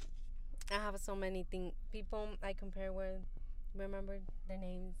 I have so many people I compare with remember their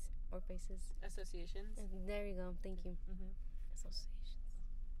names or faces. Associations. There you go. Thank you. Mm-hmm. Associations.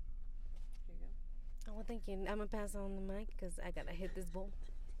 Here you go. Oh, well, thank you. I'm gonna pass on the mic because I gotta hit this bowl.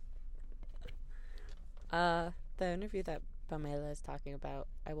 The interview that Pamela is talking about,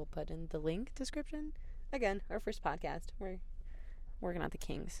 I will put in the link description. Again, our first podcast. We're working out the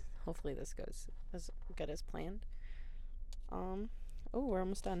kinks. Hopefully this goes as good as planned. Oh, we're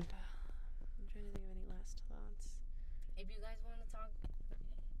almost done. I'm trying to think of any last thoughts. If you guys want to talk,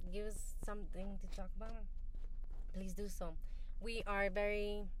 give us something to talk about, please do so. We are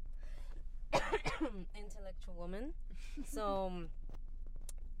very intellectual women. So,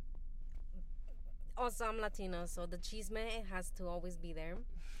 also I'm Latina, so the chisme, it has to always be there.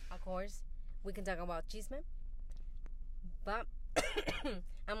 Of course, we can talk about chisme. But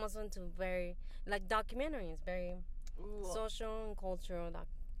I'm also into very, like, documentaries, very social and cultural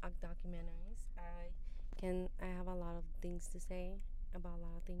documentaries. I have a lot of things to say about a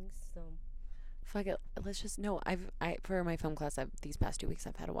lot of things, so fuck it, let's just for my film class, these past 2 weeks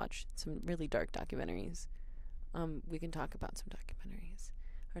I've had to watch some really dark documentaries. We can talk about some documentaries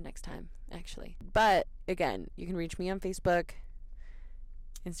or next time, actually. But again, you can reach me on Facebook,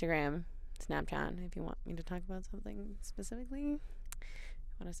 Instagram, Snapchat if you want me to talk about something specifically.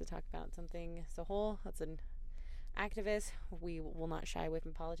 Want us to talk about something as a whole. That's an activist. We will not shy away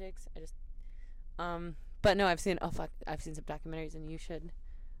from politics. But no, I've seen some documentaries, and you should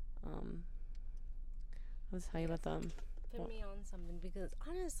I'll tell you about them. Put me on something, because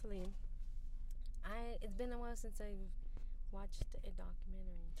honestly, it's been a while since I've watched a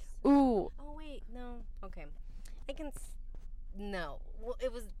documentary. So. Ooh. Oh wait, no. Okay, no. Well,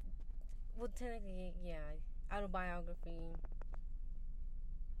 it was. Well, technically, yeah. Autobiography.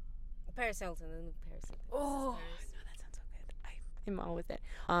 Paris Hilton, the new Paris Hilton. Oh, no, that sounds so good. I'm all with it.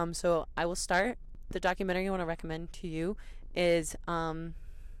 So I will start. The documentary I want to recommend to you is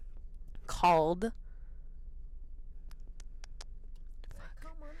called.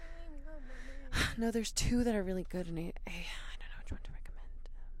 Come on, No, there's two that are really good, and I don't know which one to recommend.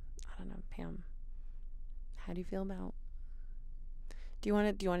 I don't know, Pam. How do you feel about? Do you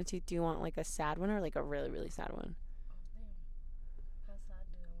want like a sad one or like a really, really sad one? Oh damn! How sad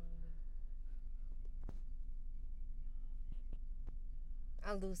do I want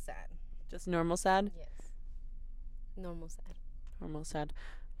to be? I'll do sad. Just normal sad? Yes. Normal sad. Normal sad.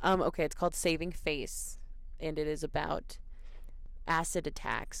 Okay, it's called Saving Face, and it is about acid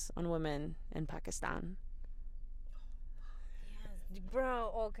attacks on women in Pakistan. Yes,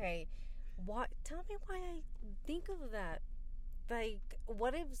 bro. Okay, what? Tell me why I think of that. Like,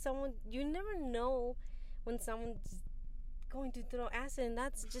 what if you never know when someone's going to throw acid, and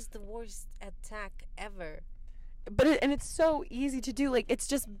that's just the worst attack ever. But it's so easy to do. Like, it's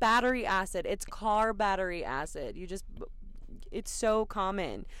just battery acid. It's car battery acid. It's so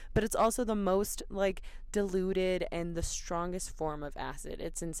common, but it's also the most like diluted and the strongest form of acid.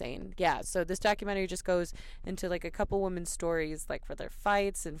 It's insane. Yeah. So this documentary just goes into like a couple women's stories, like for their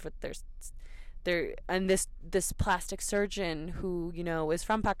fights and for their and this plastic surgeon who, you know, is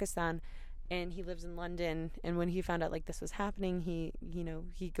from Pakistan and he lives in London, and when he found out like this was happening, he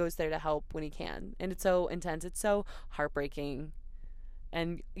goes there to help when he can. And it's so intense, it's so heartbreaking,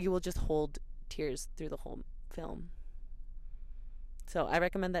 and you will just hold tears through the whole film. So I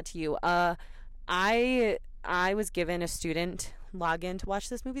recommend that to you. I was given a student login to watch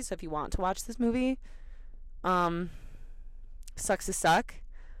this movie, so if you want to watch this movie, sucks to suck.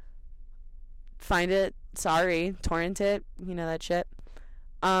 Find it, torrent it, you know that shit.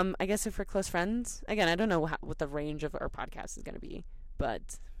 I guess if we're close friends, again, I don't know what the range of our podcast is going to be,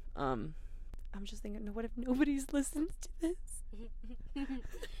 but I'm just thinking, what if nobody's listens to this?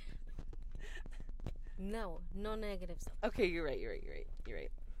 No negatives. Okay, you're right.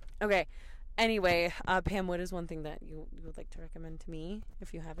 Okay, anyway, Pam, what is one thing that you would like to recommend to me,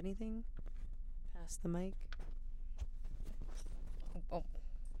 if you have anything? Pass the mic. Oh.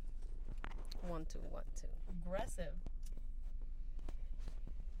 Want to. Aggressive.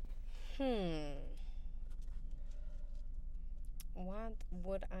 What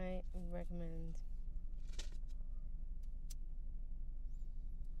would I recommend?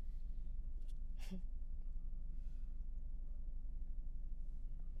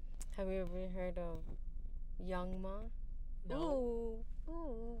 Have you ever heard of Young Ma? No.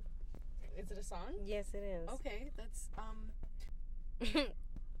 Ooh. Is it a song? Yes, it is. Okay, that's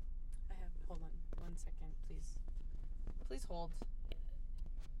hold on 1 second, please. Please hold.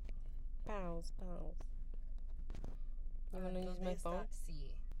 Pause. You want to use my phone?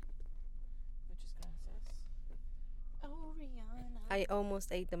 Sí. Muchas gracias. Oh, Rihanna. I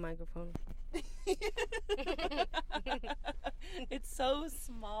almost ate the microphone. It's so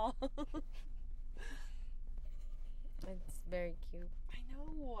small. It's very cute. I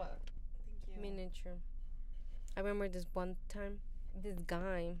know. Thank you. Miniature. I remember this one time, this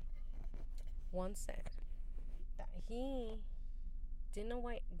guy once said that he didn't know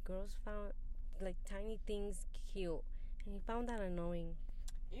why girls found like tiny things cute, and he found that annoying.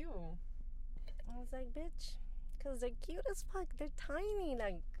 Ew. I was like, bitch, because they're cute as fuck. They're tiny.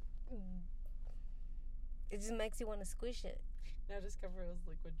 Like, it just makes you want to squish it. Now discover it was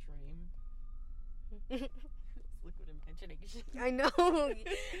liquid dream. It's liquid imagination. I know.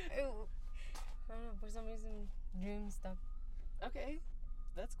 I don't know. For some reason, dream stuck. Okay.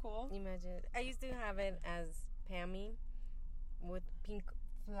 That's cool. Imagine it. I used to have it as Pammy with pink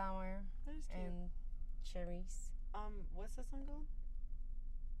flower That is cute. and cherries. What's that song called?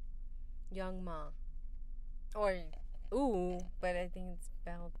 Young Ma. Or, ooh, but I think it's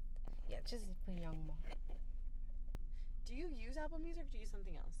spelled, yeah, just put Young Ma. Do you use Apple Music or do you use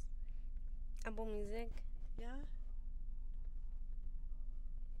something else? Apple Music. Yeah?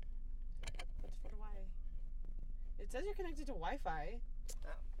 But why? It says you're connected to Wi-Fi.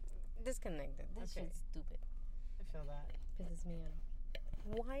 Disconnected. This Okay. shit's stupid. I feel that. Pisses me off.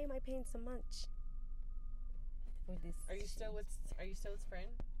 Why am I paying so much for this? Are you still with Sprint?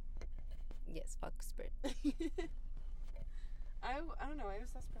 Yes, fuck Sprint. I don't know. I always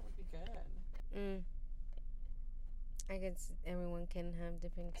thought Sprint would be good. I guess everyone can have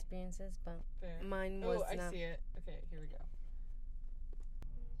different experiences, but Fair. mine was I not. see it. Okay, here we go.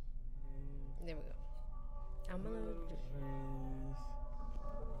 There we go. I'm a little.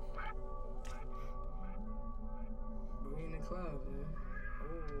 But we in the club, man.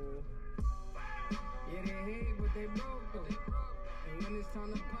 Oh. Yeah, they hate, but they broke though. And when it's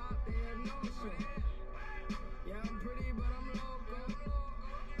time to pop, they have no show. Yeah, I'm pretty, but I'm loco.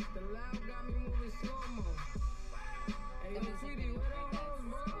 The loud got me moving slow-mo. Hey, yo, Tweety, where the hoes,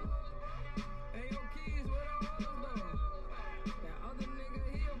 bro? Hey, yo, Keys, where the hoes, though? That other nigga,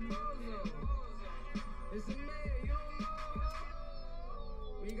 he a bozo. It's a man, you don't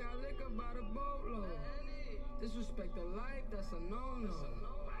know. We got liquor by the boatload. Disrespect the life, that's a no-no.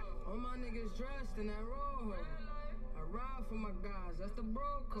 All my niggas dressed in that rojo. I ride for my guys, that's the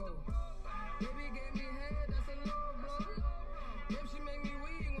bro code. Baby gave me head, that's a low blow. Damn, she make me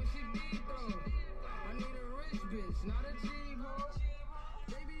weak when she deep throw. I need a rich bitch, not a cheap hoe.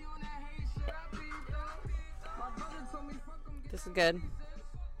 Baby on that hate shit, I beat though. My brother told me fuck him. This is good.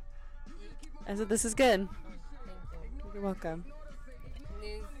 I said this is good. Thank you. You're welcome.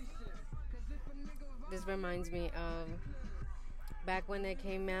 This reminds me of back when it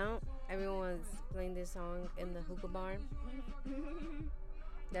came out. Everyone was playing this song in the hookah bar.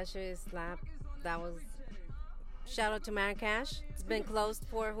 That shit is slap. That was shout out to Marrakesh. It's been closed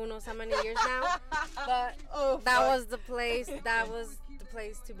for who knows how many years now, but that was the place. That was the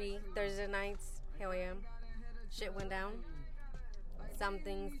place to be. Thursday nights, hell yeah, shit went down. Some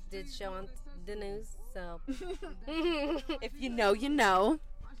things did show on the news, so If you know, you know.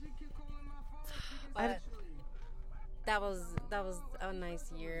 but that was a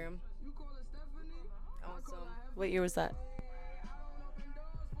nice year. Also, What year was that?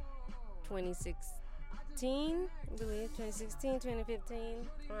 2016, I believe 2016, 2015,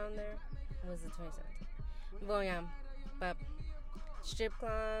 around there. Or was it 2017? Well, yeah, but strip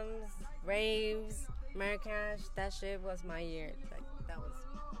clubs, raves, Marrakesh, that shit was my year. Like that was,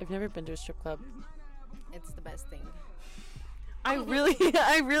 I've never been to a strip club. it's the best thing. I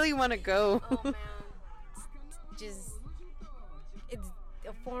really want to go. Oh man, just it's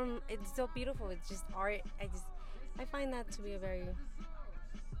a form. It's so beautiful. It's just art. I find that to be a very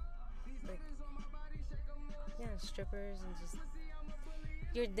like yeah, strippers and just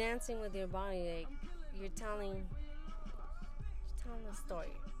you're dancing with your body. Like you're telling a story,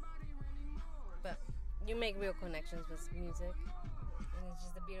 but you make real connections with music, and it's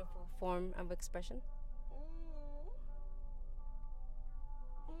just a beautiful form of expression.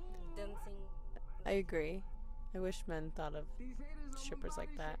 Dancing. I agree. I wish men thought of strippers like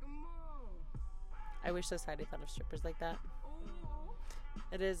that. I wish society thought of strippers like that.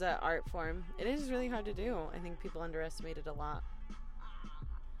 It is an art form. It is really hard to do. I think people underestimate it a lot.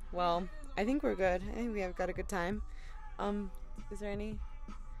 Well, I think we're good. I think we have got a good time. Is there any?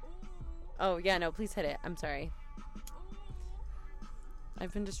 Oh, yeah, no, please hit it. I'm sorry.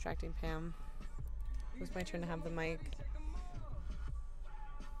 I've been distracting Pam. It was my turn to have the mic.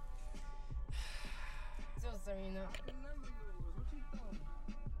 So Serena.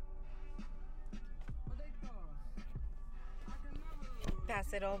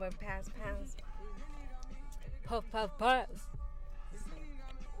 Pass it over, pass. Puff, pass.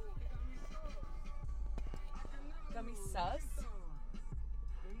 Got me sus.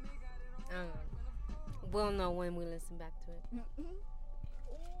 We'll know when we listen back to it.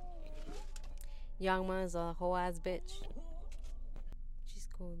 Young Ma is a whole ass bitch. She's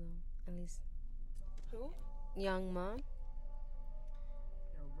cool though, at least. Who? Young Ma. Yo,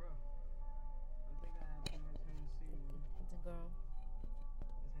 bro. I think I have too much Hennessy, man. It's a girl.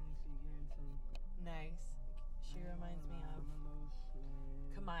 This Hennessy getting some. Nice. She reminds me of I'm a little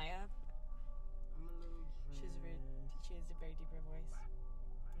slang. Kamaya. I'm a little She has a very deeper voice.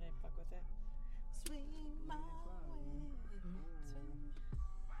 And I fuck with it. Swing my way. Swing.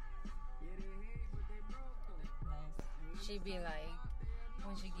 Yeah, they hate, but they broke them. Nice. She be like,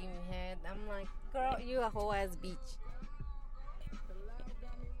 when she give me head, I'm like, girl, you a whole ass bitch. The loud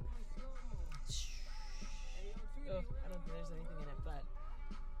got me moving slow-mo. Hey, yo, Tweety, Oh, I don't think there's anything in it, but.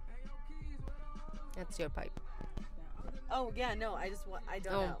 hey, yo, Keys, what up? That's your pipe. Oh, yeah, no, I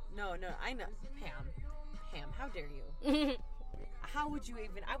don't Oh. know. No, I know. Pam, how dare you? How would you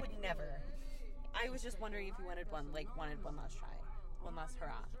even? I would never. I was just wondering if you wanted one last try. One last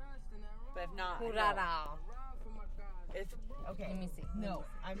hurrah. But if not, Hurrah. if okay, Let me see. No,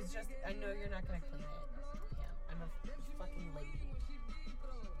 I know you're not gonna clean it. Yeah, I'm a fucking lady.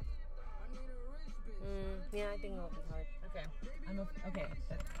 Yeah, I think it'll be hard. Okay,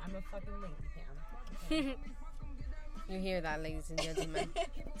 I'm a fucking lady, Pam. You hear that, ladies and gentlemen?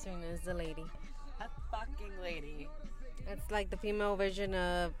 Serena is the lady. A fucking lady. It's like the female version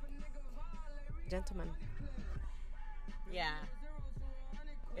of gentleman. Yeah.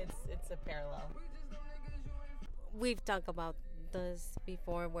 It's a parallel. We've talked about this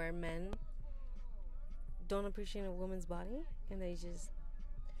before, where men don't appreciate a woman's body and they just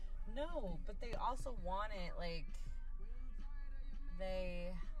No, but they also want it, like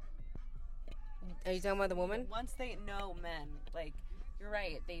they. Are you talking about the woman? Once they know men, like you're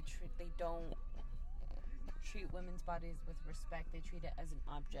right, they don't treat women's bodies with respect. They treat it as an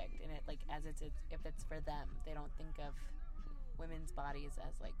object, and it like as it's if it's for them. They don't think of women's bodies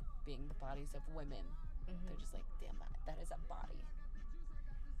as like being the bodies of women. Mm-hmm. They're just like, damn, that is a body.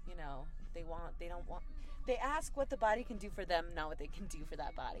 You know, they ask what the body can do for them, not what they can do for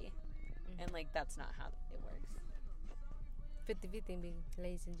that body. Mm-hmm. And like that's not how it works. 50-50,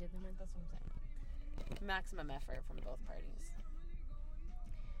 ladies and gentlemen. That's what I'm saying. Maximum effort from both parties.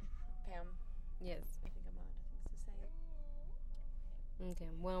 Pam? Yes. I think I'm on. I think it's the same. Okay,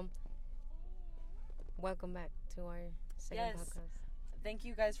 well, welcome back to our second podcast. Thank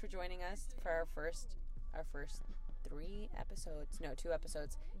you guys for joining us for our first 2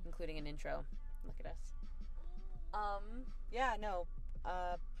 episodes, including an intro. Look at us.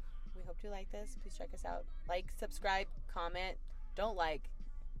 We hope you like this. Please check us out. Like, subscribe, comment. Don't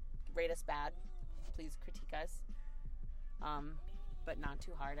rate us bad. Please critique us. But not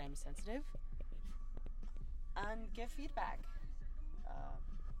too hard. I'm sensitive. And give feedback.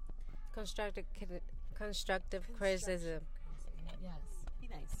 Constructive criticism. Yes. Be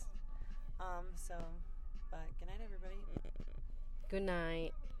nice. But good night, everybody. Good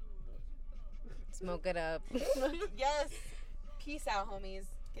night. Smoke it up. Yes. Peace out, homies.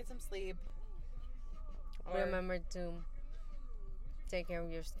 Get some sleep. Remember to take care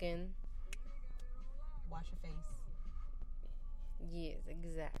of your skin. Wash your face. Yes,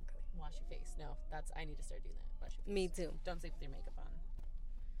 exactly. Wash your face. No, I need to start doing that. Wash your face. Me too. Don't sleep with your makeup on.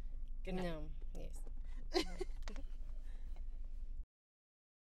 Good night. No, yes.